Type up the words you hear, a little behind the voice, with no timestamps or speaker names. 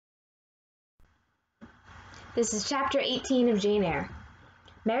This is Chapter 18 of Jane Eyre.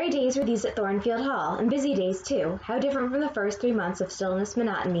 Merry days were these at Thornfield Hall, and busy days too. How different from the first 3 months of stillness,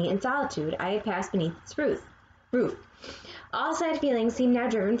 monotony, and solitude I had passed beneath its roof. All sad feelings seemed now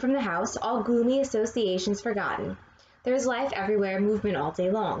driven from the house, all gloomy associations forgotten. There was life everywhere, movement all day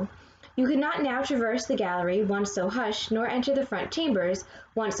long. You could not now traverse the gallery, once so hushed, nor enter the front chambers,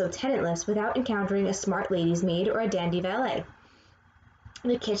 once so tenantless, without encountering a smart lady's maid or a dandy valet.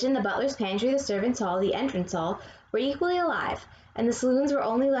 The kitchen, the butler's pantry, the servants' hall, the entrance hall were equally alive, and the saloons were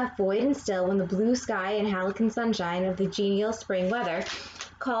only left void and still when the blue sky and halcyon sunshine of the genial spring weather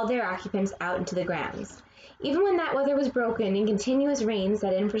called their occupants out into the grounds. Even when that weather was broken and continuous rain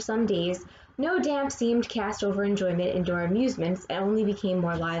set in for some days, no damp seemed cast over enjoyment indoor amusements, and only became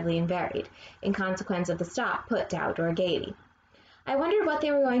more lively and varied, in consequence of the stop put to outdoor gaiety. I wondered what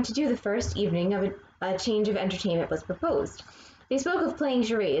they were going to do the first evening of a change of entertainment was proposed. They spoke of playing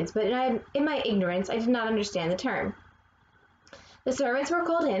charades, but in my ignorance I did not understand the term. The servants were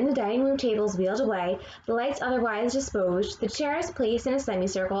called in, the dining room tables wheeled away, the lights otherwise disposed, the chairs placed in a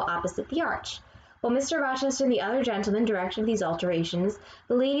semicircle opposite the arch. While Mr. Rochester and the other gentlemen directed these alterations,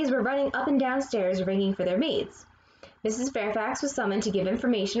 the ladies were running up and down stairs ringing for their maids. Mrs. Fairfax was summoned to give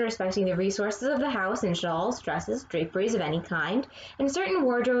information respecting the resources of the house in shawls, dresses, draperies of any kind, and certain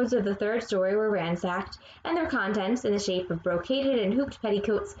wardrobes of the third story were ransacked, and their contents, in the shape of brocaded and hooped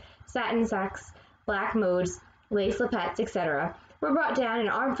petticoats, satin sacques, black modes, lace lappets, etc., were brought down in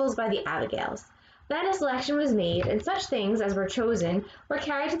armfuls by the Abigails. Then a selection was made, and such things as were chosen were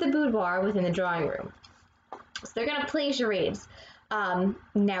carried to the boudoir within the drawing room. So they're going to play charades.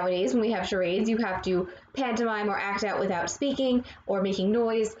 Nowadays, when we have charades, you have to pantomime or act out without speaking or making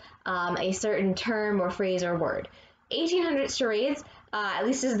noise a certain term or phrase or word. 1800 charades, at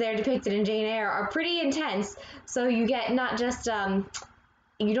least as they're depicted in Jane Eyre, are pretty intense, so you get not just,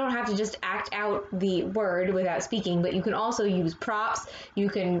 you don't have to just act out the word without speaking, but you can also use props, you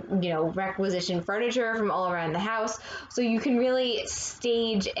can, requisition furniture from all around the house, so you can really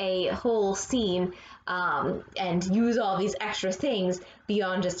stage a whole scene and use all these extra things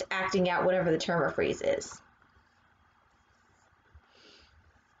beyond just acting out whatever the term or phrase is.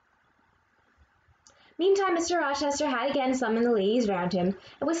 Meantime, Mr. Rochester had again summoned the ladies round him,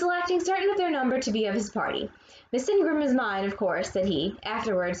 and was selecting certain of their number to be of his party. Miss Ingram is mine, of course, said he.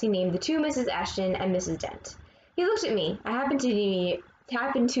 Afterwards he named the two Mrs. Eshton and Mrs. Dent. He looked at me. I happened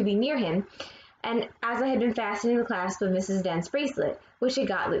to be near him, and as I had been fastening the clasp of Mrs. Dent's bracelet, which had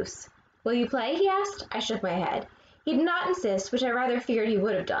got loose. "Will you play?" he asked. I shook my head. He did not insist, which I rather feared he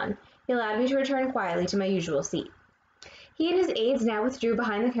would have done. He allowed me to return quietly to my usual seat. He and his aides now withdrew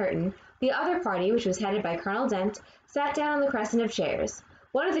behind the curtain. The other party, which was headed by Colonel Dent, sat down on the crescent of chairs.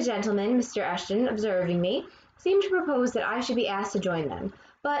 One of the gentlemen, Mr. Eshton, observing me, seemed to propose that I should be asked to join them,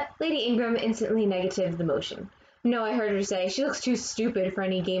 but Lady Ingram instantly negatived the motion. "No," I heard her say, "she looks too stupid for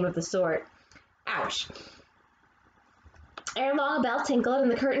any game of the sort." Ouch. Ere long a bell tinkled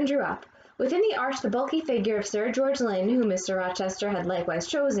and the curtain drew up. Within the arch the bulky figure of Sir George Lynn, whom Mr. Rochester had likewise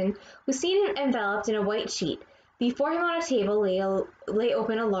chosen, was seen enveloped in a white sheet. Before him on a table lay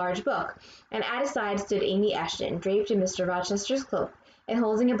open a large book, and at his side stood Amy Eshton, draped in Mr. Rochester's cloak, and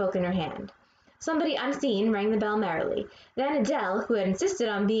holding a book in her hand. Somebody unseen rang the bell merrily. Then Adele, who had insisted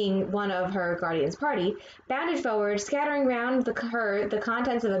on being one of her guardian's party, bounded forward, scattering round her the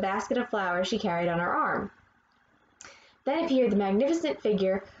contents of a basket of flowers she carried on her arm. Then appeared the magnificent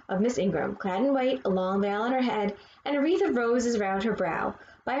figure of Miss Ingram, clad in white, a long veil on her head, and a wreath of roses round her brow.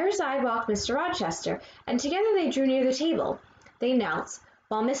 By her side walked Mr. Rochester, and together they drew near the table. They knelt,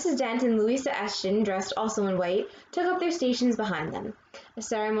 while Mrs. Dent and Louisa Eshton, dressed also in white, took up their stations behind them. A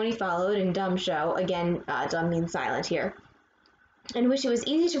ceremony followed in dumb show, again, dumb means silent here, in which it was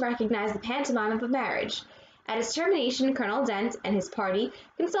easy to recognize the pantomime of a marriage. At its termination, Colonel Dent and his party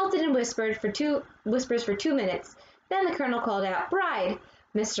consulted in whispers for 2 minutes. Then the colonel called out, "Bride!"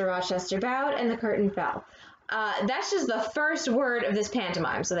 Mr. Rochester bowed, and the curtain fell. That's just the first word of this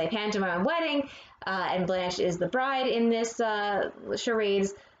pantomime. So they pantomime a wedding, and Blanche is the bride in this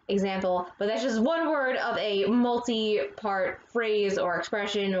charades example, but that's just one word of a multi-part phrase or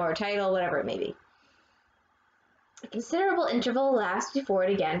expression or title, whatever it may be. A considerable interval elapsed before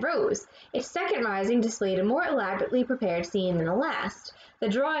it again rose. Its second rising displayed a more elaborately prepared scene than the last. The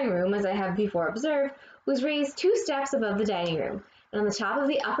drawing-room, as I have before observed, was raised 2 steps above the dining-room, and on the top of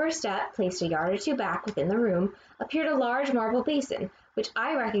the upper step, placed a yard or 2 back within the room, appeared a large marble basin, which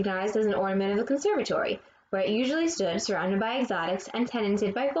I recognized as an ornament of the conservatory, where it usually stood, surrounded by exotics and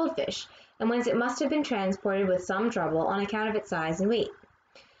tenanted by goldfish, and whence it must have been transported with some trouble on account of its size and weight.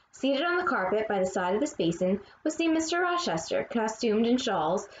 Seated on the carpet by the side of this basin was seen Mr. Rochester, costumed in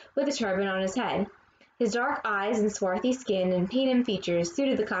shawls, with a turban on his head. His dark eyes and swarthy skin and Paynim features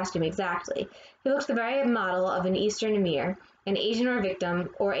suited the costume exactly. He looked the very model of an Eastern emir, an Asian or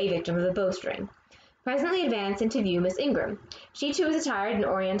a victim of the bowstring. Presently advanced into view Miss Ingram. She too was attired in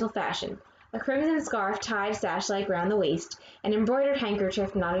Oriental fashion. A crimson scarf tied sash-like round the waist, an embroidered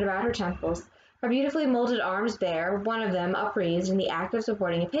handkerchief knotted about her temples, her beautifully molded arms bare, one of them upraised in the act of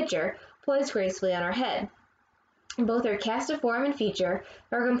supporting a pitcher, poised gracefully on her head. Both her cast of form and feature,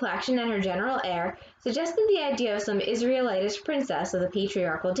 her complexion and her general air, suggested the idea of some Israelitish princess of the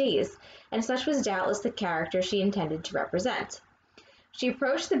patriarchal days, and such was doubtless the character she intended to represent. She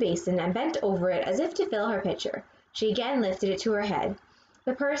approached the basin and bent over it as if to fill her pitcher. She again lifted it to her head.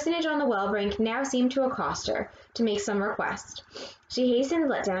 The personage on the well-brink now seemed to accost her, to make some request. She hastened,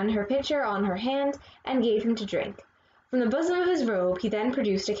 let down her pitcher on her hand, and gave him to drink. From the bosom of his robe he then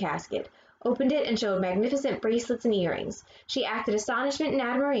produced a casket, opened it, and showed magnificent bracelets and earrings. She acted astonishment and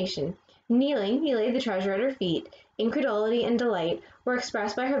admiration. Kneeling, he laid the treasure at her feet. Incredulity and delight were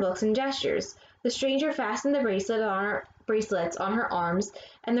expressed by her looks and gestures. The stranger fastened the bracelets on her arms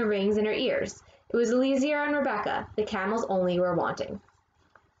and the rings in her ears. It was Elizir and Rebecca. The camels only were wanting.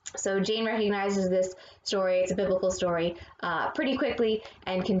 So Jane recognizes this story, it's a biblical story, pretty quickly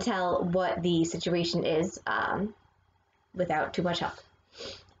and can tell what the situation is without too much help.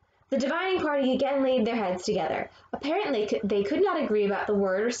 The divining party again laid their heads together. Apparently they could not agree about the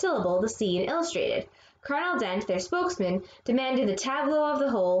word or syllable the scene illustrated. Colonel Dent, their spokesman, demanded the tableau of the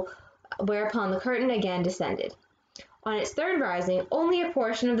whole, whereupon the curtain again descended. On its third rising, only a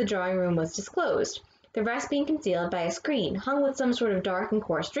portion of the drawing room was disclosed, the rest being concealed by a screen hung with some sort of dark and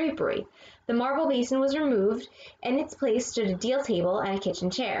coarse drapery. The marble basin was removed, and in its place stood a deal table and a kitchen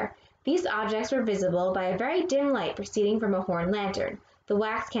chair. These objects were visible by a very dim light proceeding from a horn lantern, the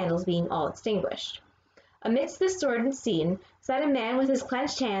wax candles being all extinguished. Amidst this sordid scene sat a man with his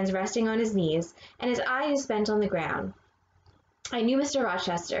clenched hands resting on his knees, and his eyes bent on the ground. I knew Mr.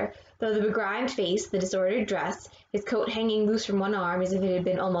 Rochester, though the begrimed face, the disordered dress, his coat hanging loose from one arm as if it had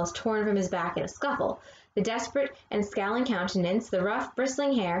been almost torn from his back in a scuffle, the desperate and scowling countenance, the rough,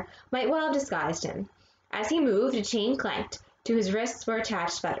 bristling hair, might well have disguised him. As he moved, a chain clanked. To his wrists were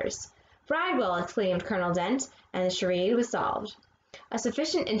attached fetters. "Bridewell!" exclaimed Colonel Dent, and the charade was solved. A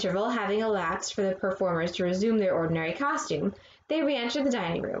sufficient interval having elapsed for the performers to resume their ordinary costume, they re-entered the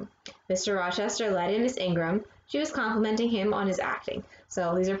dining room. Mr. Rochester led in Miss Ingram. She was complimenting him on his acting.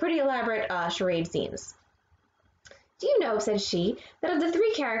 So these are pretty elaborate charade scenes. "Do you know," said she, "that of the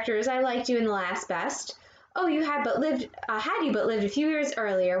three characters I liked you in the last best? Oh, you had you but lived a few years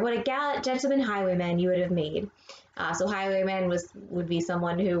earlier, what a gallant gentleman highwayman you would have made." So highwayman would be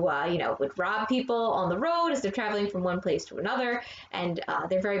someone who would rob people on the road as they're traveling from one place to another, and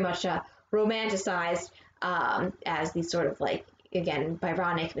they're very much romanticized as these sort of again,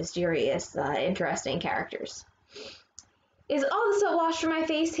 Byronic, mysterious, interesting characters. "Is all the soot washed from my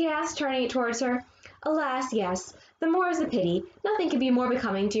face?" he asked, turning it towards her. "Alas, yes. The more is the pity. Nothing could be more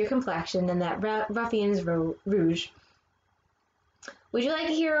becoming to your complexion than that ruffian's rouge." "Would you like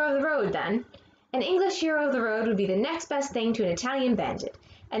a hero of the road, then?" "An English hero of the road would be the next best thing to an Italian bandit,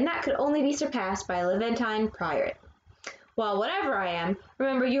 and that could only be surpassed by a Levantine pirate." "Well, whatever I am,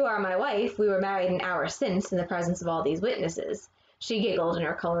 remember you are my wife. We were married an hour since in the presence of all these witnesses." She giggled and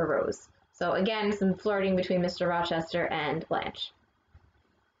her color rose. So again, some flirting between Mr. Rochester and Blanche.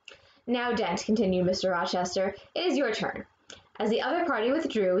 "Now, Dent," continued Mr. Rochester, "it is your turn." As the other party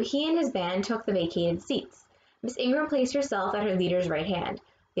withdrew, he and his band took the vacated seats. Miss Ingram placed herself at her leader's right hand.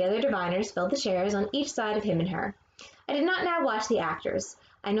 The other diviners filled the chairs on each side of him and her. I did not now watch the actors.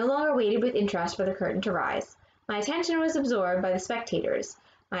 I no longer waited with interest for the curtain to rise. My attention was absorbed by the spectators.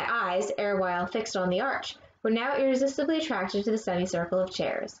 My eyes, erewhile fixed on the arch, were now irresistibly attracted to the semicircle of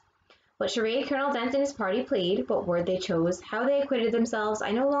chairs. What charade Colonel Dent and his party played, what word they chose, how they acquitted themselves,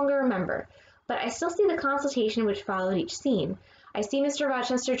 I no longer remember, but I still see the consultation which followed each scene. I see Mr.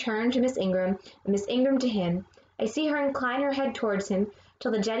 Rochester turn to Miss Ingram, and Miss Ingram to him. I see her incline her head towards him,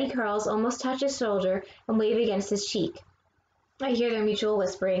 till the jetty curls almost touch his shoulder and wave against his cheek. I hear their mutual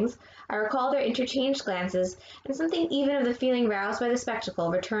whisperings. I recall their interchanged glances, and something even of the feeling roused by the spectacle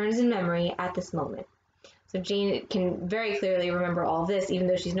returns in memory at this moment. So Jane can very clearly remember all this, even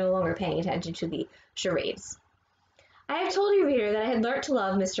though she's no longer paying attention to the charades. I have told you, reader, that I had learnt to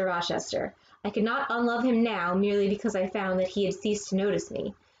love Mr. Rochester. I could not unlove him now merely because I found that he had ceased to notice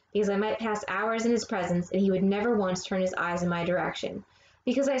me, because I might pass hours in his presence and he would never once turn his eyes in my direction,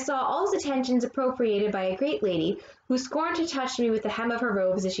 because I saw all his attentions appropriated by a great lady who scorned to touch me with the hem of her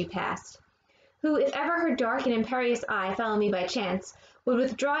robes as she passed, who, if ever her dark and imperious eye fell on me by chance, would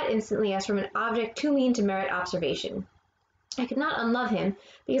withdraw it instantly as from an object too mean to merit observation. I could not unlove him,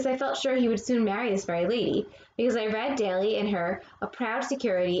 because I felt sure he would soon marry this very lady, because I read daily in her a proud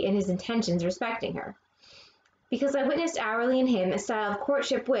security in his intentions respecting her, because I witnessed hourly in him a style of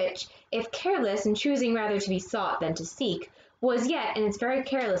courtship which, if careless and choosing rather to be sought than to seek, was yet in its very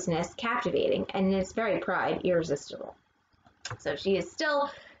carelessness captivating, and in its very pride irresistible. So she is still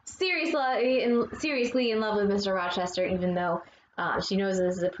seriously in love with Mr. Rochester, even though she knows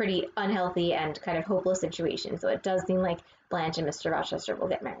this is a pretty unhealthy and kind of hopeless situation. So it does seem like Blanche and Mr. Rochester will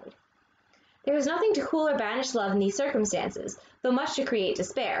get married. There is nothing to cool or banish love in these circumstances, though much to create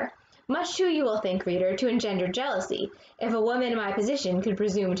despair. Much too, you will think, reader, to engender jealousy, if a woman in my position could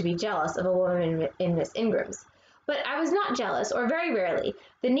presume to be jealous of a woman in Miss Ingram's. But I was not jealous, or very rarely.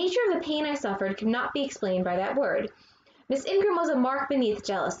 The nature of the pain I suffered could not be explained by that word. Miss Ingram was a mark beneath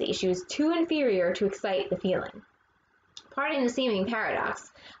jealousy. She was too inferior to excite the feeling. Pardon the seeming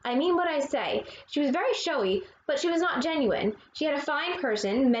paradox. I mean what I say. She was very showy, but she was not genuine. She had a fine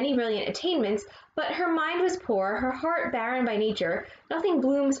person, many brilliant attainments, but her mind was poor, her heart barren by nature. Nothing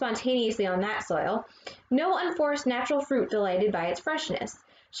bloomed spontaneously on that soil. No unforced natural fruit delighted by its freshness.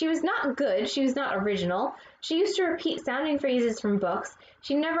 She was not good, she was not original. She used to repeat sounding phrases from books.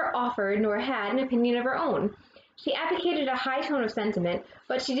 She never offered nor had an opinion of her own. She advocated a high tone of sentiment,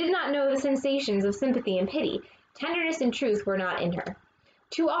 but she did not know the sensations of sympathy and pity. Tenderness and truth were not in her.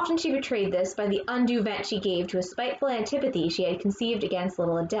 Too often she betrayed this by the undue vent she gave to a spiteful antipathy she had conceived against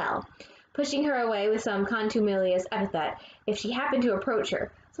little Adele, pushing her away with some contumelious epithet if she happened to approach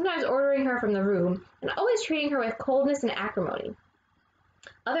her, sometimes ordering her from the room, and always treating her with coldness and acrimony.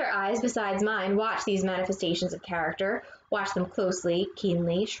 Other eyes besides mine watched these manifestations of character, watched them closely,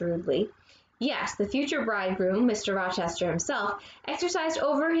 keenly, shrewdly. Yes, the future bridegroom, Mr. Rochester himself, exercised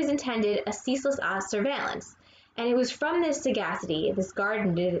over his intended a ceaseless surveillance, and it was from this sagacity, this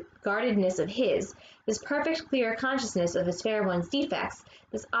guardedness of his, this perfect clear consciousness of his fair one's defects,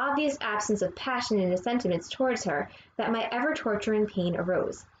 this obvious absence of passion in his sentiments towards her, that my ever-torturing pain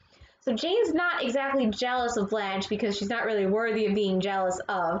arose. So Jane's not exactly jealous of Blanche because she's not really worthy of being jealous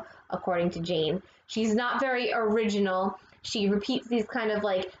of, according to Jane. She's not very original. She repeats these kind of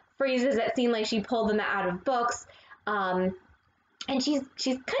like phrases that seem like she pulled them out of books. And she's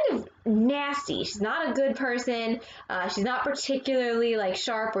kind of nasty. She's not a good person. She's not particularly like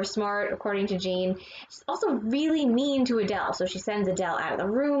sharp or smart, according to Jane. She's also really mean to Adele. So she sends Adele out of the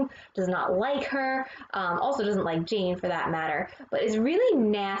room, does not like her, also doesn't like Jane for that matter, but is really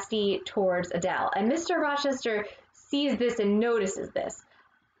nasty towards Adele. And Mr. Rochester sees this and notices this.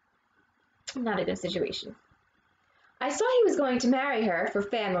 Not a good situation. I saw he was going to marry her for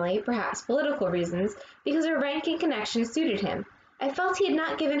family, perhaps political reasons, because her rank and connection suited him. I felt he had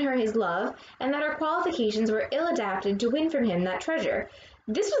not given her his love, and that her qualifications were ill adapted to win from him that treasure.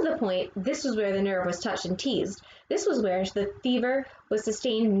 This was the point, this was where the nerve was touched and teased, this was where the fever was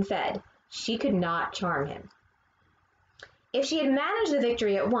sustained and fed. She could not charm him. If she had managed the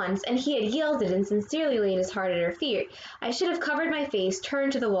victory at once, and he had yielded and sincerely laid his heart at her feet, I should have covered my face,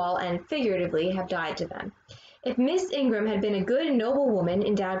 turned to the wall, and, figuratively, have died to them. If Miss Ingram had been a good and noble woman,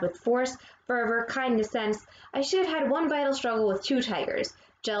 endowed with force, fervor, kindness, sense, I should have had one vital struggle with two tigers,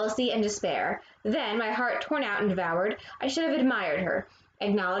 jealousy and despair. Then, my heart torn out and devoured, I should have admired her,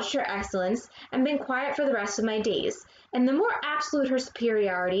 acknowledged her excellence, and been quiet for the rest of my days. And the more absolute her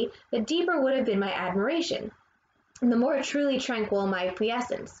superiority, the deeper would have been my admiration, and the more truly tranquil my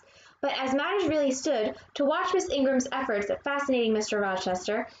quiescence. But as matters really stood, to watch Miss Ingram's efforts at fascinating Mr.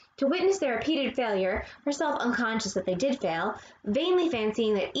 Rochester, to witness their repeated failure, herself unconscious that they did fail, vainly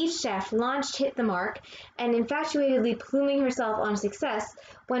fancying that each shaft launched hit the mark, and infatuatedly pluming herself on success,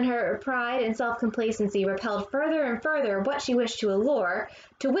 when her pride and self-complacency repelled further and further what she wished to allure,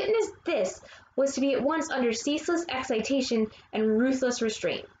 to witness this was to be at once under ceaseless excitation and ruthless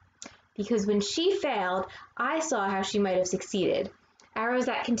restraint. Because when she failed, I saw how she might have succeeded. Arrows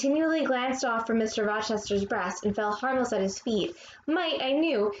that continually glanced off from Mr. Rochester's breast and fell harmless at his feet might, I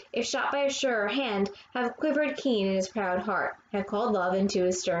knew, if shot by a surer hand, have quivered keen in his proud heart, have called love into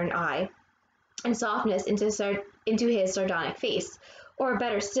his stern eye, and softness into his sardonic face, or,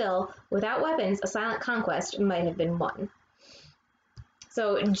 better still, without weapons, a silent conquest might have been won.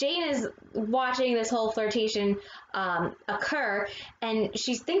 So Jane is watching this whole flirtation occur, and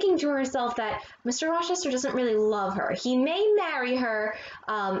she's thinking to herself that Mr. Rochester doesn't really love her. He may marry her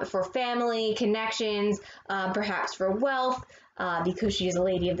for family, connections, perhaps for wealth, because she is a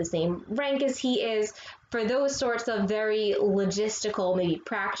lady of the same rank as he is, for those sorts of very logistical, maybe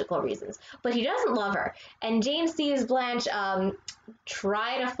practical reasons. But he doesn't love her. And Jane sees Blanche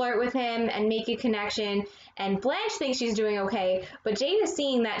try to flirt with him and make a connection, and Blanche thinks she's doing okay, but Jane is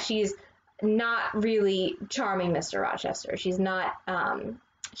seeing that she's not really charming Mr. Rochester. She's not,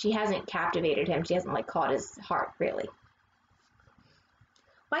 she hasn't captivated him. She hasn't, like, caught his heart, really.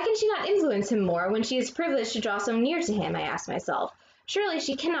 Why can she not influence him more when she is privileged to draw so near to him, I asked myself. Surely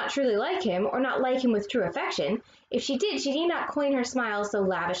she cannot truly like him, or not like him with true affection. If she did, she need not coin her smiles so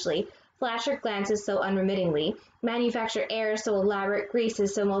lavishly, flash her glances so unremittingly, manufacture airs so elaborate,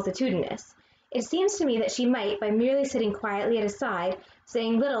 graces so multitudinous. It seems to me that she might, by merely sitting quietly at his side,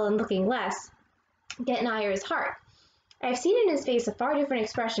 saying little and looking less, get nigher his heart. I have seen in his face a far different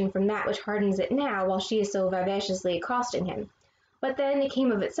expression from that which hardens it now while she is so vivaciously accosting him. But then it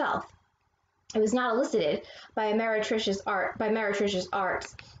came of itself. It was not elicited by meretricious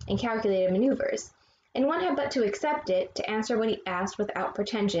arts and calculated maneuvers, and one had but to accept it, to answer what he asked without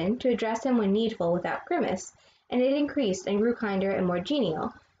pretension, to address him when needful without grimace, and it increased and grew kinder and more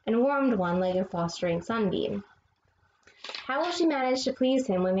genial, and warmed one like a fostering sunbeam. How will she manage to please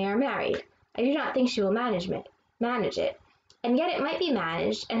him when they are married? I do not think she will manage it, and yet it might be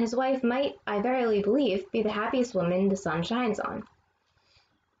managed, and his wife might, I verily believe, be the happiest woman the sun shines on.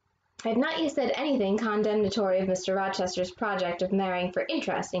 I have not yet said anything condemnatory of Mr. Rochester's project of marrying for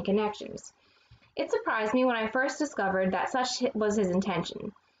interest and connections. It surprised me when I first discovered that such was his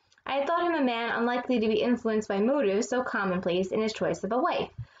intention. I had thought him a man unlikely to be influenced by motives so commonplace in his choice of a wife,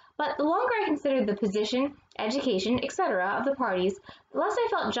 but the longer I considered the position, education, etc. of the parties, the less I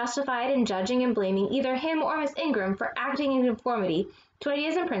felt justified in judging and blaming either him or Miss Ingram for acting in conformity to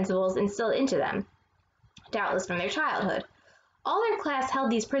ideas and principles instilled into them, doubtless from their childhood. All their class held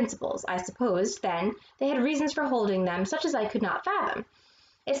these principles. I supposed, then, they had reasons for holding them, such as I could not fathom.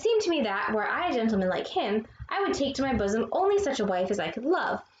 It seemed to me that, were I a gentleman like him, I would take to my bosom only such a wife as I could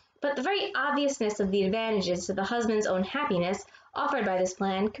love, but the very obviousness of the advantages to the husband's own happiness offered by this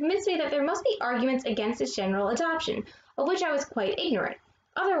plan convinced me that there must be arguments against its general adoption, of which I was quite ignorant.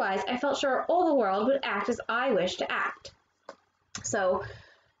 Otherwise, I felt sure all the world would act as I wished to act. So,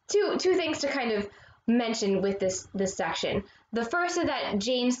 two things to kind of mention with this section. The first is that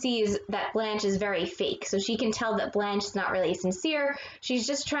Jane sees that Blanche is very fake, so she can tell that Blanche is not really sincere. She's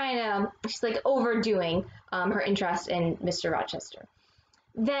just she's like overdoing her interest in Mr. Rochester.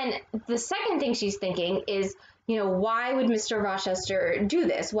 Then the second thing she's thinking is, why would Mr. Rochester do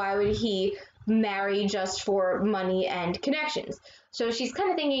this? Why would he marry just for money and connections? So she's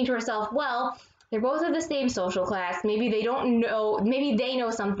kind of thinking to herself, well, they're both of the same social class. Maybe they know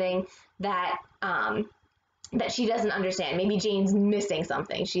something that that she doesn't understand. Maybe Jane's missing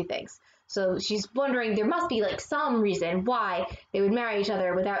something, she thinks. So she's wondering there must be like some reason why they would marry each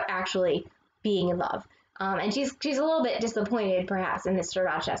other without actually being in love. And she's a little bit disappointed perhaps in Mr.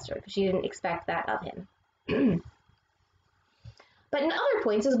 Rochester because she didn't expect that of him. But in other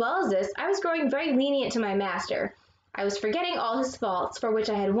points as well as this, I was growing very lenient to my master. I was forgetting all his faults for which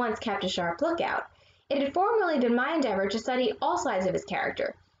I had once kept a sharp lookout. It had formerly been my endeavor to study all sides of his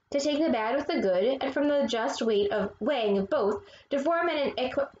character, to take the bad with the good, and from the just weighing of both, to form an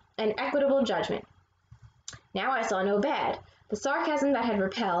equitable judgment. Now I saw no bad. The sarcasm that had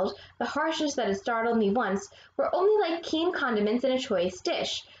repelled, the harshness that had startled me once, were only like keen condiments in a choice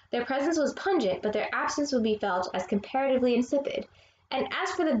dish. Their presence was pungent, but their absence would be felt as comparatively insipid. And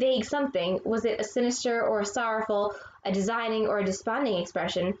as for the vague something, was it a sinister or a sorrowful, a designing or a desponding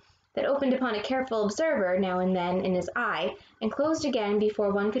expression, that opened upon a careful observer now and then in his eye, and closed again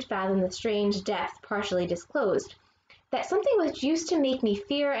before one could fathom the strange depth partially disclosed. That something which used to make me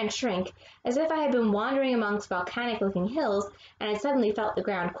fear and shrink, as if I had been wandering amongst volcanic-looking hills, and had suddenly felt the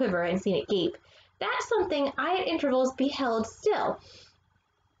ground quiver and seen it gape, that something I at intervals beheld still,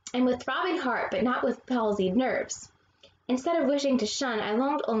 and with throbbing heart, but not with palsied nerves. Instead of wishing to shun, I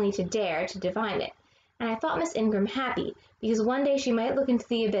longed only to dare to divine it, and I thought Miss Ingram happy, because one day she might look into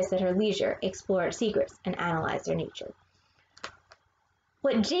the abyss at her leisure, explore its secrets, and analyze their nature.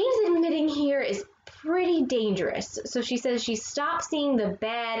 What Jane's admitting here is pretty dangerous. So she says she stopped seeing the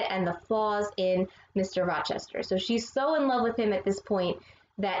bad and the flaws in Mr. Rochester. So she's so in love with him at this point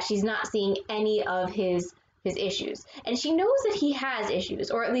that she's not seeing any of his issues. And she knows that he has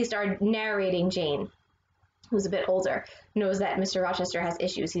issues, or at least our narrating Jane, who's a bit older, knows that Mr. Rochester has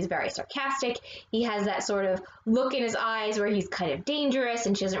issues. He's very sarcastic. He has that sort of look in his eyes where he's kind of dangerous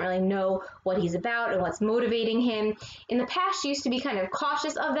and she doesn't really know what he's about and what's motivating him. In the past, she used to be kind of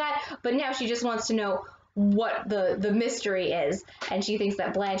cautious of that, but now she just wants to know what the mystery is. And she thinks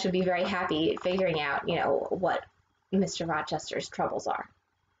that Blanche would be very happy figuring out, what Mr. Rochester's troubles are.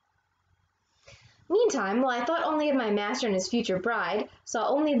 Meantime, while I thought only of my master and his future bride, saw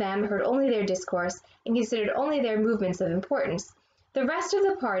only them, heard only their discourse, and considered only their movements of importance, the rest of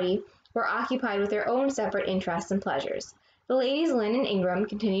the party were occupied with their own separate interests and pleasures. The ladies Lynn and Ingram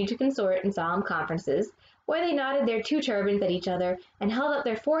continued to consort in solemn conferences, where they nodded their two turbans at each other and held up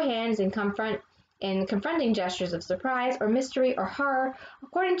their forehands in confronting gestures of surprise or mystery or horror,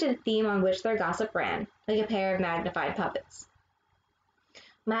 according to the theme on which their gossip ran, like a pair of magnified puppets.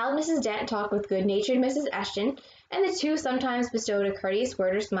 Mild Mrs. Dent talked with good-natured Mrs. Eshton, and the two sometimes bestowed a courteous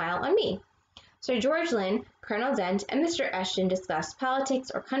word or smile on me. Sir George Lynn, Colonel Dent, and Mr. Eshton discussed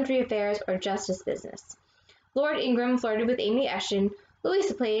politics or country affairs or justice business. Lord Ingram flirted with Amy Eshton,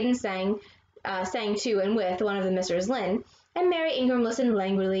 Louisa played and sang to and with one of the Messrs. Lynn, and Mary Ingram listened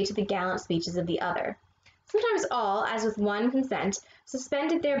languidly to the gallant speeches of the other. Sometimes all, as with one consent,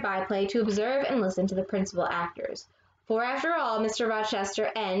 suspended their byplay to observe and listen to the principal actors. For after all, Mr. Rochester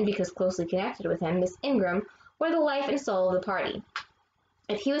and, because closely connected with him, Miss Ingram, were the life and soul of the party.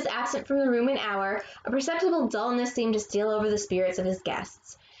 If he was absent from the room an hour, a perceptible dullness seemed to steal over the spirits of his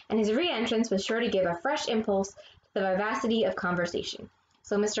guests, and his re-entrance was sure to give a fresh impulse to the vivacity of conversation.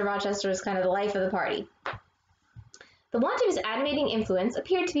 So Mr. Rochester was kind of the life of the party. The want of his animating influence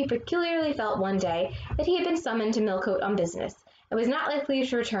appeared to be peculiarly felt one day that he had been summoned to Millcote on business, and was not likely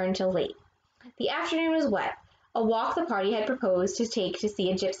to return till late. The afternoon was wet. A walk the party had proposed to take to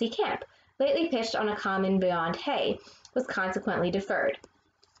see a gypsy camp, lately pitched on a common beyond Hay, was consequently deferred.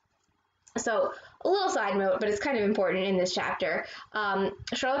 So, a little side note, but it's kind of important in this chapter.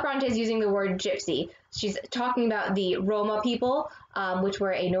 Charlotte Brontë is using the word gypsy. She's talking about the Roma people, which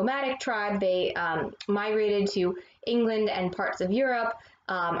were a nomadic tribe. They migrated to England and parts of Europe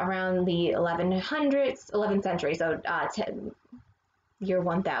around the 11th century, so year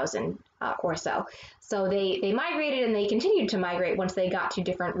 1000 or so. So they migrated, and they continued to migrate once they got to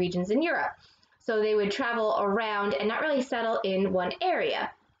different regions in Europe. So they would travel around and not really settle in one area.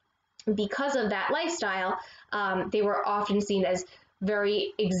 Because of that lifestyle, they were often seen as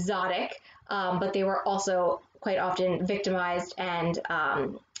very exotic, but they were also quite often victimized and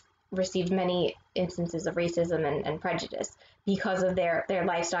received many instances of racism and prejudice because of their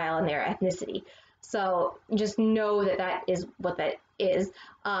lifestyle and their ethnicity. So just know that that is what that is.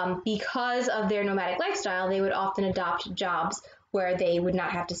 Because of their nomadic lifestyle, they would often adopt jobs where they would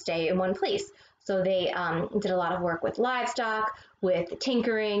not have to stay in one place. So they did a lot of work with livestock, with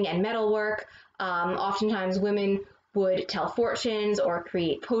tinkering and metalwork. Oftentimes women would tell fortunes or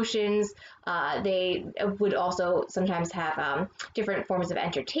create potions. They would also sometimes have different forms of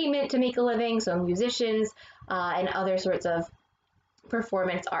entertainment to make a living, so musicians and other sorts of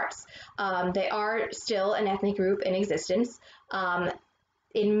performance arts. They are still an ethnic group in existence.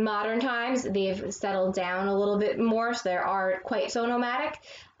 In modern times, they've settled down a little bit more, so they aren't quite so nomadic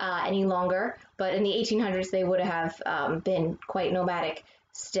any longer. But in the 1800s, they would have been quite nomadic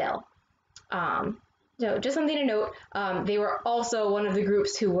still. So just something to note, they were also one of the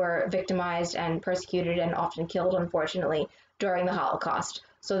groups who were victimized and persecuted and often killed, unfortunately, during the Holocaust.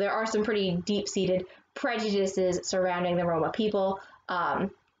 So there are some pretty deep-seated prejudices surrounding the Roma people.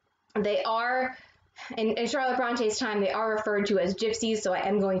 They are, in Charlotte Bronte's time, they are referred to as gypsies, so I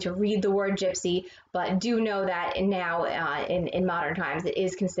am going to read the word gypsy, but do know that now in modern times it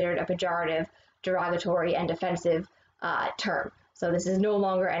is considered a pejorative, derogatory, and offensive term. So this is no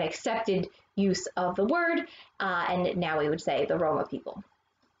longer an accepted use of the word, and now we would say the Roma people.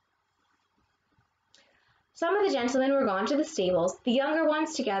 Some of the gentlemen were gone to the stables. The younger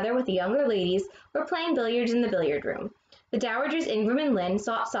ones, together with the younger ladies, were playing billiards in the billiard room. The dowagers Ingram and Lynn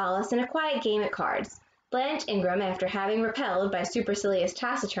sought solace in a quiet game at cards. Blanche Ingram, after having repelled by supercilious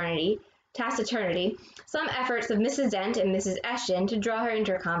taciturnity some efforts of Mrs. Dent and Mrs. Eshton to draw her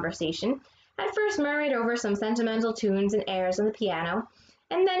into conversation, had first murmured over some sentimental tunes and airs on the piano,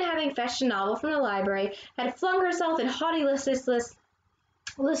 and then, having fetched a novel from the library, had flung herself in haughty listlessness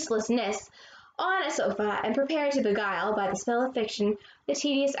on a sofa and prepared to beguile, by the spell of fiction, the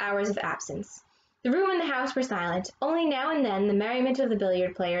tedious hours of absence. The room and the house were silent. Only now and then the merriment of the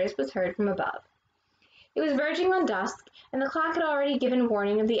billiard players was heard from above. It was verging on dusk, and the clock had already given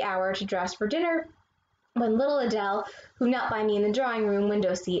warning of the hour to dress for dinner, when little Adele, who knelt by me in the drawing-room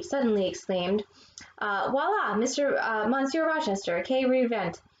window seat, suddenly exclaimed, "Voila, Monsieur Rochester, que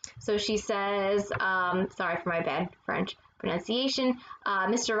revient." So she says, sorry for my bad French pronunciation,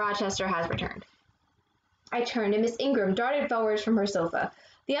 Mr. Rochester has returned. I turned, and Miss Ingram darted forwards from her sofa.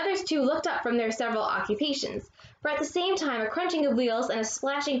 The others, too, looked up from their several occupations, for at the same time a crunching of wheels and a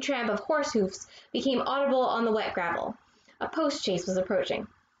splashing tramp of horse hoofs became audible on the wet gravel. A post-chaise was approaching.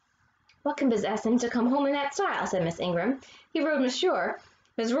 "What can possess him to come home in that style?" said Miss Ingram. "He rode Mesrour,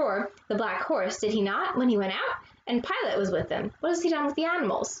 the black horse, did he not, when he went out? And Pilot was with him. What has he done with the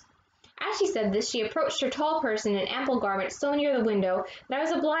animals?" As she said this, she approached her tall person in ample garment so near the window that I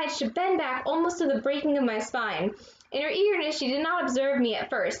was obliged to bend back almost to the breaking of my spine, In her eagerness, she did not observe me at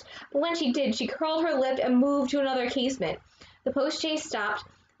first, but when she did, she curled her lip and moved to another casement. The post-chaise stopped,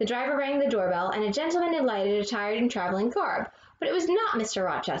 the driver rang the doorbell, and a gentleman alighted attired in traveling garb. But it was not Mr.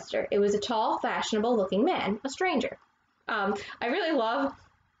 Rochester. It was a tall, fashionable-looking man, a stranger. I really love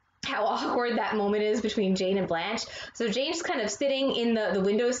how awkward that moment is between Jane and Blanche. So Jane's kind of sitting in the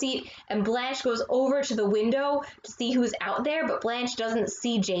window seat, and Blanche goes over to the window to see who's out there, but Blanche doesn't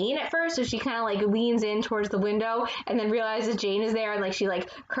see Jane at first, so she kind of like leans in towards the window and then realizes Jane is there, and like she like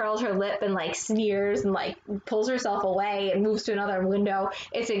curls her lip and like sneers and like pulls herself away and moves to another window.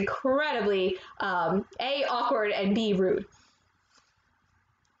 It's incredibly A, awkward, and B, rude.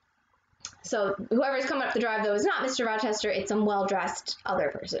 So whoever's coming up the drive, though, is not Mr. Rochester, it's some well-dressed other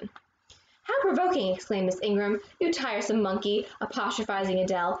person. How provoking, exclaimed Miss Ingram, you tiresome monkey, apostrophizing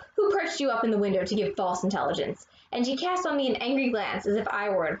Adele, who perched you up in the window to give false intelligence. And she cast on me an angry glance, as if I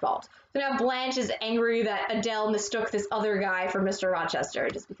were at fault. So now Blanche is angry that Adele mistook this other guy for Mr. Rochester,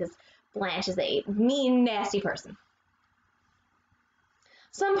 just because Blanche is a mean, nasty person.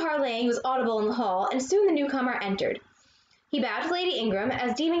 Some parleying was audible in the hall, and soon the newcomer entered. He bowed to Lady Ingram,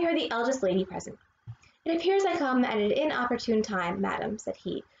 as deeming her the eldest lady present. It appears I come at an inopportune time, madam, said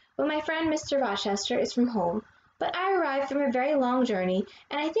he, when my friend Mr. Rochester is from home, but I arrived from a very long journey,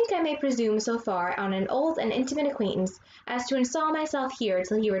 and I think I may presume so far on an old and intimate acquaintance as to install myself here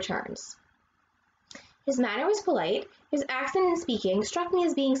till he returns. His manner was polite. His accent in speaking struck me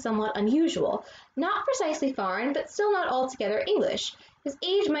as being somewhat unusual, not precisely foreign, but still not altogether English. His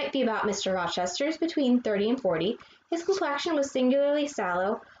age might be about Mr. Rochester's, between 30 and 40. His complexion was singularly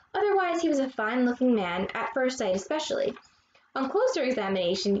sallow. Otherwise, he was a fine-looking man, at first sight especially. On closer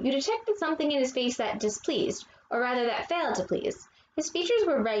examination, you detected something in his face that displeased, or rather that failed to please. His features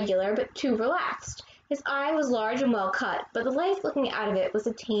were regular, but too relaxed. His eye was large and well cut, but the life looking out of it was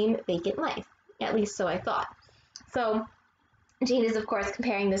a tame, vacant life. At least so I thought. So Jane is, of course,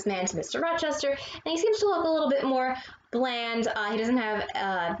 comparing this man to Mr. Rochester, and he seems to look a little bit more bland. He doesn't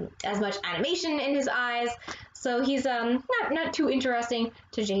have as much animation in his eyes, so he's not too interesting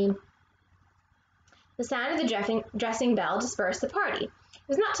to Jane. The sound of the dressing bell dispersed the party. It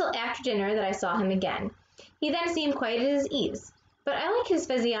was not till after dinner that I saw him again. He then seemed quite at his ease, but I liked his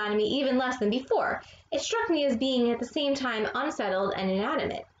physiognomy even less than before. It struck me as being at the same time unsettled and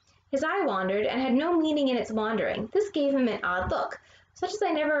inanimate. His eye wandered, and had no meaning in its wandering. This gave him an odd look, such as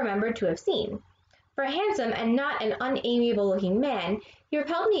I never remembered to have seen. For a handsome and not an unamiable-looking man, he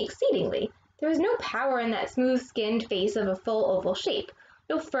repelled me exceedingly. There was no power in that smooth-skinned face of a full oval shape,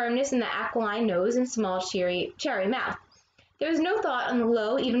 no firmness in the aquiline nose and small cherry mouth. There was no thought on the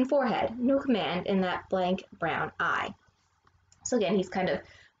low, even forehead, no command in that blank brown eye. So again, he's kind of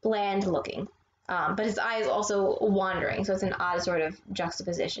bland-looking. But his eye is also wandering, so it's an odd sort of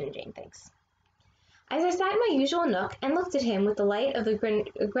juxtaposition, Jane thinks. As I sat in my usual nook and looked at him with the light of the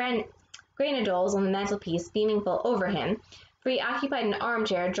granadoles on the mantelpiece beaming full over him, for he occupied an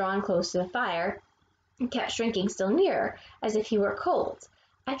armchair drawn close to the fire, and kept shrinking still nearer, as if he were cold,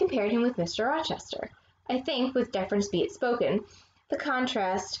 I compared him with Mr. Rochester. I think, with deference be it spoken, the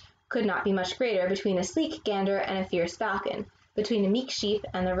contrast could not be much greater between a sleek gander and a fierce falcon, between a meek sheep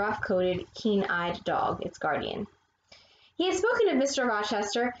and the rough-coated, keen-eyed dog, its guardian. He had spoken of Mr.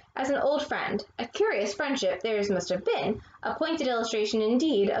 Rochester as an old friend. A curious friendship theirs must have been, a pointed illustration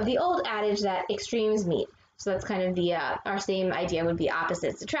indeed of the old adage that extremes meet. So that's kind of the, our same idea would be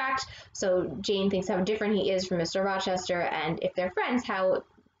opposites attract. So Jane thinks how different he is from Mr. Rochester, and if they're friends, how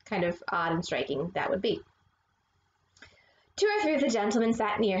kind of odd and striking that would be. Two or three of the gentlemen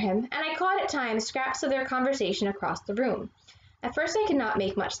sat near him, and I caught at times scraps of their conversation across the room. At first I could not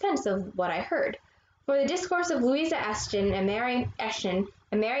make much sense of what I heard, for the discourse of Louisa Ashton and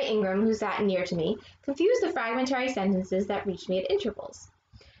Mary Ingram, who sat near to me, confused the fragmentary sentences that reached me at intervals.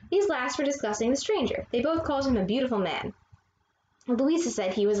 These last were discussing the stranger. They both called him a beautiful man. Louisa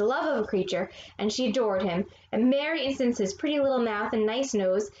said he was a love of a creature, and she adored him, and Mary instanced his pretty little mouth and nice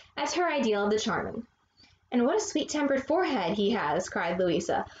nose as her ideal of the charming. "And what a sweet-tempered forehead he has," cried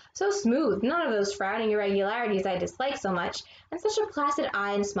Louisa. "So smooth, none of those frowning irregularities I dislike so much, and such a placid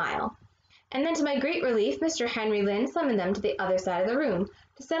eye and smile." And then, to my great relief, Mr. Henry Lynn summoned them to the other side of the room,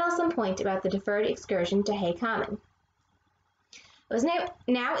 to settle some point about the deferred excursion to Hay Common. I was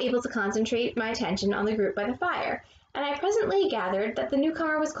now able to concentrate my attention on the group by the fire, and I presently gathered that the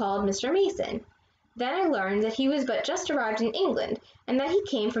newcomer was called Mr. Mason. Then I learned that he was but just arrived in England, and that he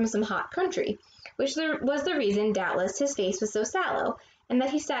came from some hot country, which was the reason, doubtless, his face was so sallow, and that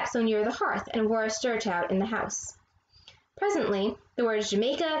he sat so near the hearth and wore a surtout in the house. Presently, the words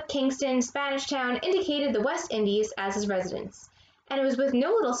Jamaica, Kingston, Spanish Town indicated the West Indies as his residence, and it was with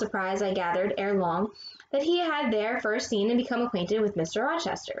no little surprise I gathered, ere long, that he had there first seen and become acquainted with Mr.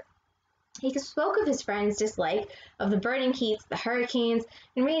 Rochester. He spoke of his friend's dislike of the burning heats, the hurricanes,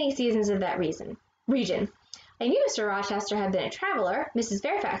 and rainy seasons of that region. I knew Mr. Rochester had been a traveler, Mrs.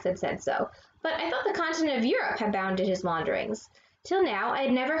 Fairfax had said so, but I thought the continent of Europe had bounded his wanderings. Till now, I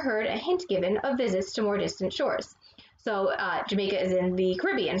had never heard a hint given of visits to more distant shores. So Jamaica is in the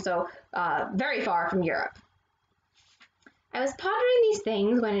Caribbean, so very far from Europe. I was pondering these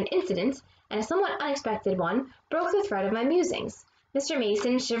things when an incident, and a somewhat unexpected one, broke the thread of my musings. Mr.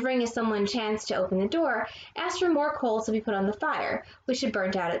 Mason, shivering as someone chanced to open the door, asked for more coal to be put on the fire, which had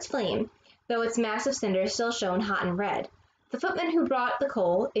burnt out its flame, though its mass of cinders still shone hot and red. The footman who brought the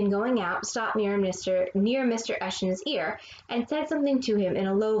coal, in going out, stopped near Mr. Eshton's ear, and said something to him in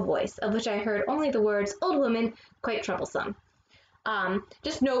a low voice, of which I heard only the words, "Old woman, quite troublesome."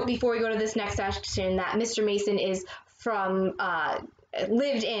 Just note before we go to this next section that Mr. Mason is from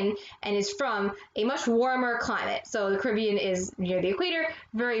lived in and is from a much warmer climate. So the Caribbean is near the equator,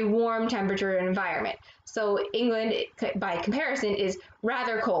 very warm temperature and environment. So England, by comparison, is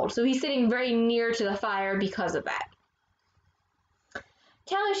rather cold. So he's sitting very near to the fire because of that.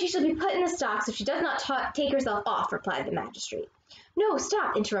 "Tell her she shall be put in the stocks if she does not take herself off," replied the magistrate. "No,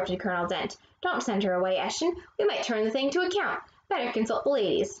 stop," interrupted Colonel Dent. "Don't send her away, Eshton. We might turn the thing to account. Better consult the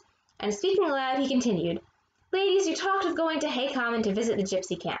ladies." And speaking aloud, he continued, "Ladies, you talked of going to Hay Common to visit the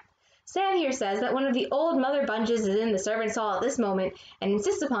gypsy camp. Sam here says that one of the old Mother Bunches is in the servants' hall at this moment and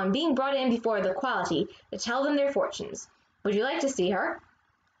insists upon being brought in before the quality to tell them their fortunes. Would you like to see her?"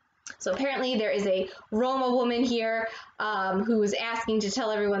 So apparently there is a Roma woman here who is asking to tell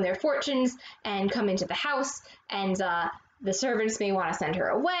everyone their fortunes and come into the house, and the servants may want to send her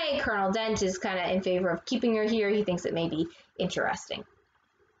away. Colonel Dent is kind of in favor of keeping her here. He thinks it may be interesting.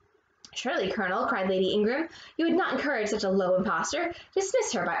 "Surely, Colonel," cried Lady Ingram, "you would not encourage such a low impostor.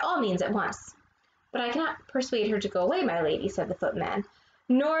 Dismiss her by all means at once." "But I cannot persuade her to go away, my lady," said the footman,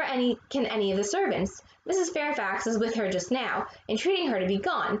 "nor can any of the servants. Mrs. Fairfax is with her just now, entreating her to be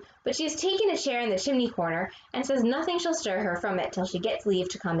gone, but she has taken a chair in the chimney corner, and says nothing shall stir her from it till she gets leave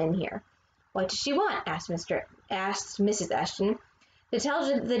to come in here." "What does she want?" asked Mrs. Eshton. "To tell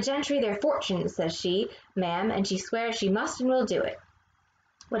the gentry their fortunes, says she, ma'am, and she swears she must and will do it."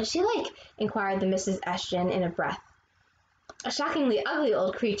 "What is she like?" inquired the Mrs. Eshton in a breath. "A shockingly ugly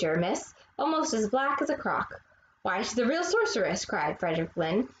old creature, miss, almost as black as a crock." "Why, she's a real sorceress," cried Frederick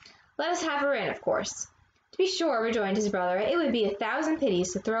Lynn. "Let us have her in, of course." "To be sure," rejoined his brother, "it would be 1,000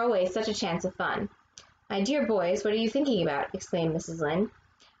 pities to throw away such a chance of fun." "My dear boys, what are you thinking about?" exclaimed Mrs. Lynn.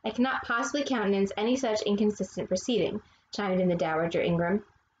 "I cannot possibly countenance any such inconsistent proceeding," chimed in the Dowager Ingram.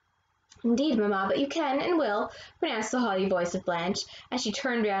 "Indeed, mamma, but you can and will," pronounced the haughty voice of Blanche, as she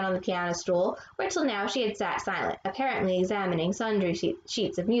turned round on the piano stool, where till now she had sat silent, apparently examining sundry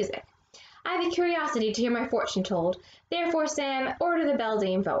sheets of music. "I have a curiosity to hear my fortune told. Therefore, Sam, order the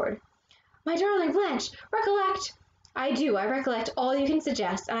beldame forward." "My darling Blanche, recollect—" "I do. I recollect all you can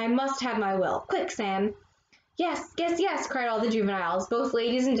suggest, and I must have my will. Quick, Sam." Yes, cried all the juveniles, both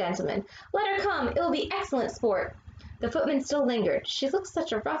ladies and gentlemen. "Let her come. It will be excellent sport." The footman still lingered. "She looks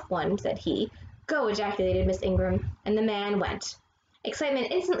such a rough one," said he. "Go," ejaculated Miss Ingram, and the man went.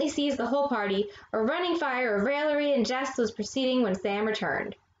 Excitement instantly seized the whole party. A running fire of raillery and jest was proceeding when Sam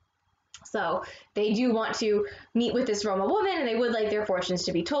returned. So they do want to meet with this Roma woman, and they would like their fortunes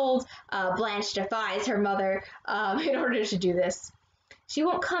to be told. Blanche defies her mother in order to do this. "She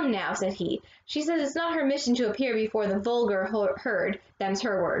won't come now," said he. "She says it's not her mission to appear before the vulgar herd, them's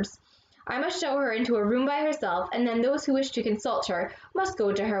her words. I must show her into a room by herself, and then those who wish to consult her must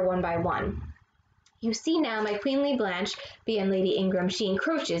go to her one by one." "You see now, my queenly Blanche," began Lady Ingram, "she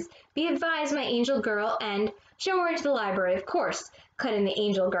encroaches. Be advised, my angel girl, and—" "Show her into the library, of course," cut in the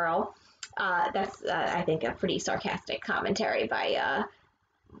angel girl. That's, I think, a pretty sarcastic commentary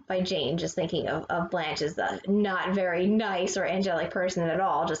by Jane, just thinking of Blanche as the not very nice or angelic person at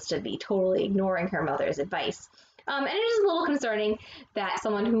all, just to be totally ignoring her mother's advice. And it is a little concerning that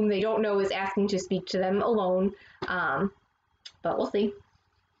someone whom they don't know is asking to speak to them alone, but we'll see.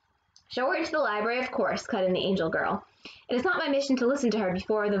 "Show her into the library, of course," cut in the angel girl. "It is not my mission to listen to her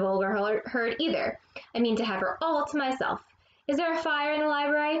before the vulgar herd either. I mean to have her all to myself. Is there a fire in the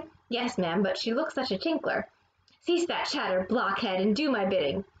library?" "Yes, ma'am, but she looks such a tinkler." "Cease that chatter, blockhead, and do my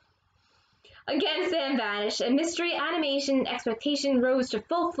bidding." Again Sam vanished, and mystery, animation, and expectation rose to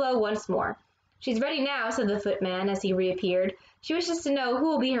full flow once more. "She's ready now," said the footman as he reappeared. "She wishes to know who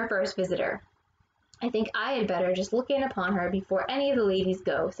will be her first visitor." "I think I had better just look in upon her before any of the ladies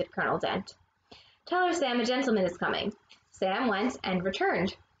go," said Colonel Dent. "Tell her, Sam, a gentleman is coming." Sam went and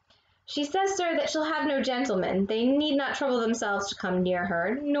returned. She says, sir, that she'll have no gentlemen. They need not trouble themselves to come near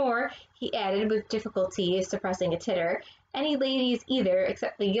her, nor, he added with difficulty suppressing a titter, any ladies either,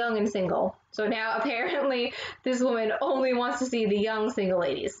 except the young and single. So now apparently this woman only wants to see the young single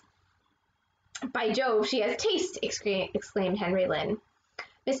ladies. By Jove, she has taste, exclaimed Henry Lynn.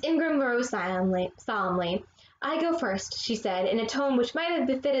 Miss Ingram rose solemnly. I go first, she said, in a tone which might have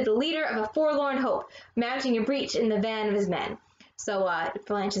befitted the leader of a forlorn hope, mounting a breach in the van of his men. So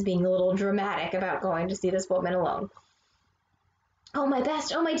Blanche is being a little dramatic about going to see this woman alone. Oh, my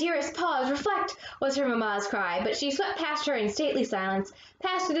best, oh, my dearest, pause, reflect, was her mamma's cry, but she swept past her in stately silence,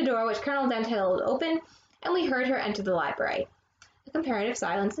 passed through the door which Colonel Dent held open, and we heard her enter the library. A comparative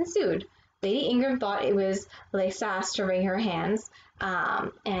silence ensued. Lady Ingram thought it was Lesas to wring her hands,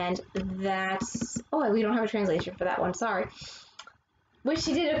 and that's... Oh, we don't have a translation for that one, sorry. Which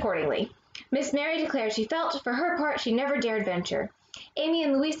she did accordingly. Miss Mary declared she felt, for her part, she never dared venture. Amy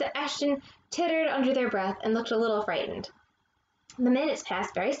and Louisa Ashton tittered under their breath and looked a little frightened. The minutes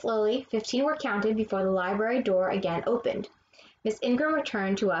passed very slowly. 15 were counted before the library door again opened. Miss Ingram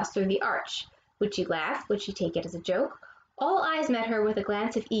returned to us through the arch. Would she laugh? Would she take it as a joke? All eyes met her with a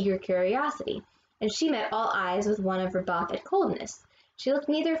glance of eager curiosity, and she met all eyes with one of rebuffed coldness. She looked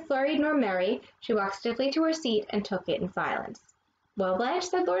neither flurried nor merry. She walked stiffly to her seat and took it in silence. Well, Blanche,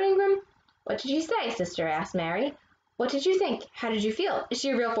 said Lord Ingram. What did she say, sister? Asked Mary. What did you think? How did you feel? Is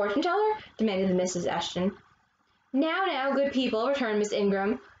she a real fortune-teller? Demanded the Mrs. Ashton. Now, good people, returned Miss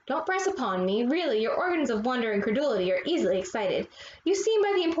Ingram. Don't press upon me. Really, your organs of wonder and credulity are easily excited. You seem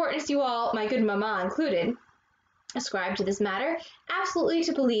by the importance you all, my good mamma included, ascribe to this matter, absolutely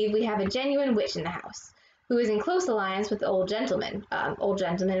to believe we have a genuine witch in the house, who is in close alliance with the old gentleman. Old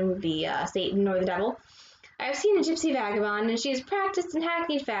gentleman would be Satan or the devil. I have seen a gypsy vagabond, and she has practiced in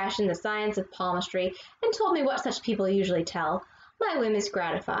hackneyed fashion the science of palmistry, and told me what such people usually tell. My whim is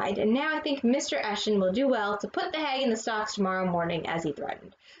gratified, and now I think Mr. Ashton will do well to put the hag in the stocks tomorrow morning, as he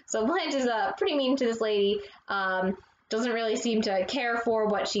threatened. So Blanche is pretty mean to this lady, doesn't really seem to care for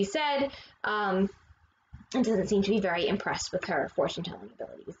what she said, and doesn't seem to be very impressed with her fortune-telling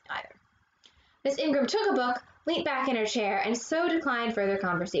abilities either. Miss Ingram took a book, leant back in her chair, and so declined further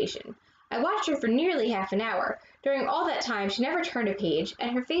conversation. I watched her for nearly half an hour. During all that time she never turned a page,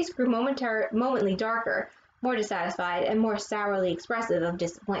 and her face grew momently darker, more dissatisfied, and more sourly expressive of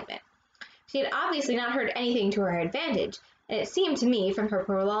disappointment. She had obviously not heard anything to her advantage, and it seemed to me, from her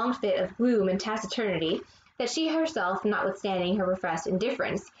prolonged fit of gloom and taciturnity, that she herself, notwithstanding her professed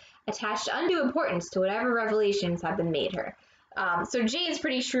indifference, attached undue importance to whatever revelations had been made her. So Jane's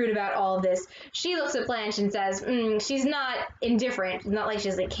pretty shrewd about all of this. She looks at Blanche and says, she's not indifferent. It's not like she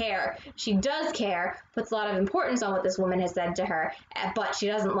doesn't care. She does care, puts a lot of importance on what this woman has said to her, but she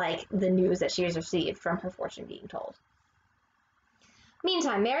doesn't like the news that she has received from her fortune being told.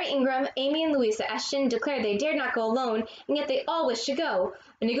 Meantime, Mary Ingram, Amy, and Louisa Ashton declared they dared not go alone, and yet they all wished to go.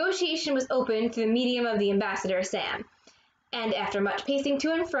 A negotiation was opened through the medium of the ambassador Sam, and after much pacing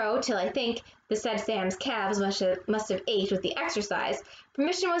to and fro, till I think the said Sam's calves must have ached with the exercise,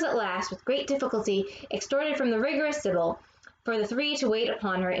 permission was at last, with great difficulty, extorted from the rigorous Sibyl, for the three to wait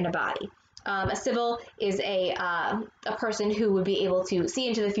upon her in a body. A Sibyl is a person who would be able to see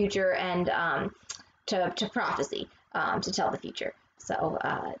into the future and to prophecy, to tell the future. So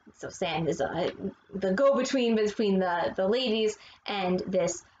Sam is the go-between between the ladies and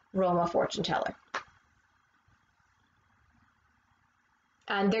this Roma fortune teller.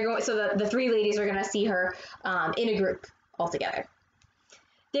 And they're going. So the three ladies are going to see her in a group altogether.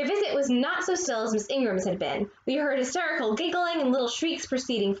 Their visit was not so still as Miss Ingram's had been. We heard hysterical giggling and little shrieks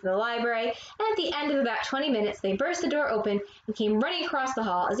proceeding from the library, and at the end of about 20 minutes they burst the door open and came running across the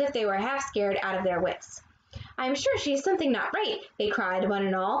hall as if they were half scared out of their wits. I am sure she is something not right, they cried, one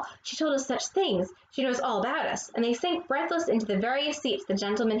and all. She told us such things. She knows all about us. And they sank breathless into the various seats the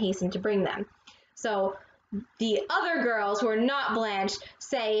gentleman hastened to bring them. So the other girls, who are not Blanche,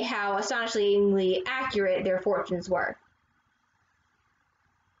 say how astonishingly accurate their fortunes were.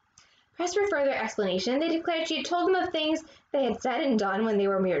 Pressed for further explanation, they declared she had told them of things they had said and done when they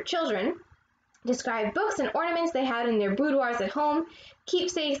were mere children, described books and ornaments they had in their boudoirs at home,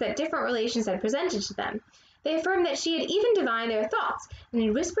 keepsakes that different relations had presented to them. They affirmed that she had even divined their thoughts, and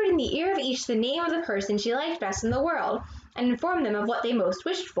had whispered in the ear of each the name of the person she liked best in the world, and informed them of what they most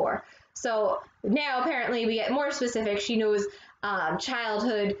wished for. So now apparently we get more specific. She knows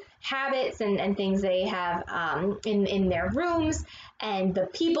childhood habits and things they have in their rooms, and the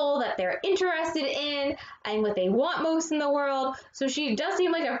people that they're interested in, and what they want most in the world. So she does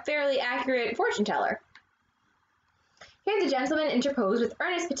seem like a fairly accurate fortune teller. Here the gentleman interposed with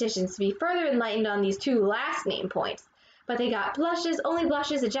earnest petitions to be further enlightened on these two last named points, but they got blushes, only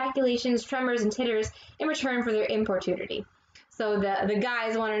blushes, ejaculations, tremors, and titters in return for their importunity. So the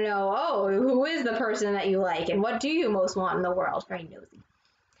guys want to know, oh, who is the person that you like, and what do you most want in the world? Very nosy.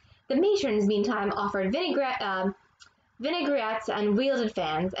 The matrons, meantime, offered vinaigrettes and wielded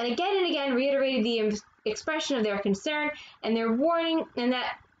fans, and again reiterated the expression of their concern and their warning, and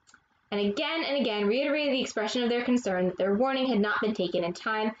again reiterated the expression of their concern that their warning had not been taken in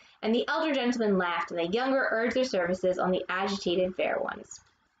time, and the elder gentlemen laughed, and the younger urged their services on the agitated fair ones.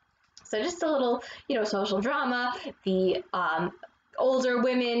 So just a little, social drama. The older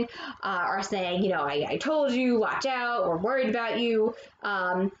women are saying, I told you, watch out, we're worried about you.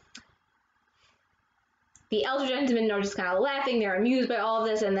 The elder gentlemen are just kind of laughing, they're amused by all of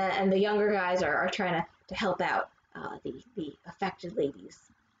this, and the younger guys are trying to help out the affected ladies.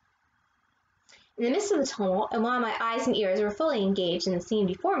 In the midst of the tumult, and while my eyes and ears were fully engaged in the scene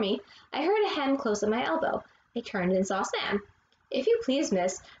before me, I heard a hem close at my elbow. I turned and saw Sam. If you please,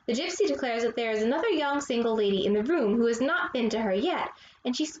 miss, the gypsy declares that there is another young single lady in the room who has not been to her yet,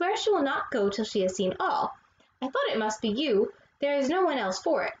 and she swears she will not go till she has seen all. I thought it must be you. There is no one else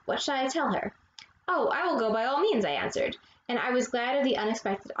for it. What shall I tell her? Oh, I will go by all means, I answered, and I was glad of the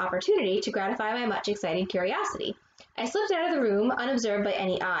unexpected opportunity to gratify my much excited curiosity. I slipped out of the room, unobserved by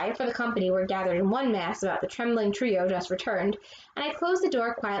any eye, for the company were gathered in one mass about the trembling trio just returned, and I closed the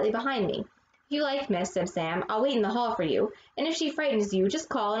door quietly behind me. If you like, miss, said Sam, I'll wait in the hall for you, and if she frightens you, just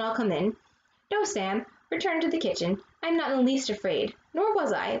call and I'll come in. No, Sam, return to the kitchen. I'm not in the least afraid, nor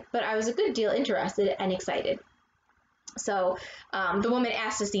was I, but I was a good deal interested and excited. So the woman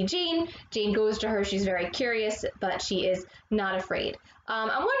asks to see Jane. Jane goes to her. She's very curious, but she is not afraid. I'm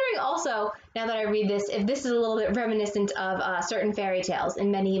wondering also, now that I read this, if this is a little bit reminiscent of certain fairy tales.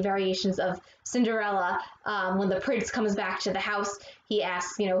 In many variations of Cinderella, when the prince comes back to the house, he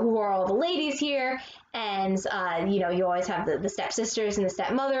asks, who are all the ladies here? And, you always have the stepsisters and the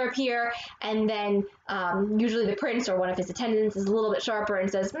stepmother appear. And then usually the prince or one of his attendants is a little bit sharper and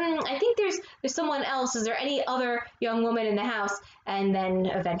says, I think there's someone else. Is there any other young woman in the house? And then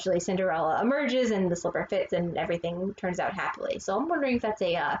eventually Cinderella emerges and the slipper fits and everything turns out happily. So I'm wondering if that's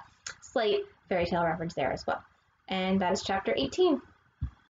a slight fairy tale reference there as well. And that is chapter 18.